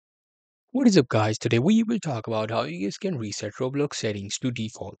What is up, guys? Today we will talk about how you guys can reset Roblox settings to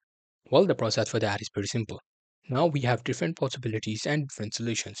default. Well, the process for that is pretty simple. Now we have different possibilities and different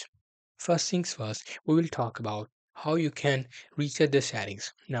solutions. First things first, we will talk about how you can reset the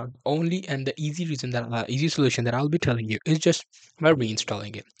settings. Now, only and the easy reason that easy solution that I'll be telling you is just by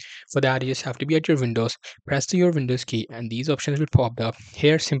reinstalling it. For that, you just have to be at your Windows, press to your Windows key, and these options will pop up.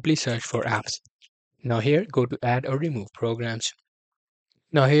 Here, simply search for apps. Now here, go to add or remove programs.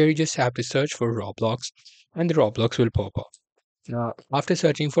 Now here you just have to search for Roblox and the Roblox will pop up. Now after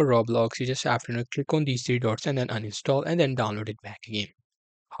searching for Roblox, you just have to click on these three dots and then uninstall and then download it back again.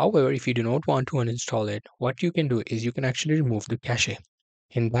 However, if you do not want to uninstall it, what you can do is you can actually remove the cache.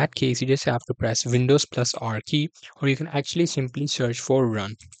 In that case, you just have to press Windows plus R key, or you can actually simply search for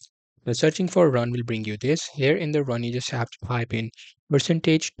run. The searching for run will bring you this. Here in the run, you just have to type in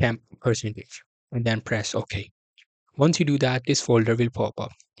percentage temp percentage and then press OK. Once you do that, this folder will pop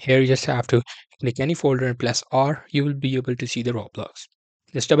up. Here you just have to click any folder and press R, you will be able to see the Roblox.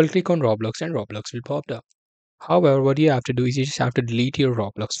 Just double click on Roblox and Roblox will pop up. However, what you have to do is you just have to delete your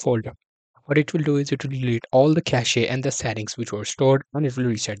Roblox folder. What it will do is it will delete all the cache and the settings which were stored and it will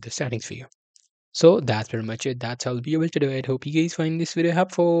reset the settings for you. So that's pretty much it. That's how I'll be able to do it. Hope you guys find this video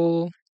helpful.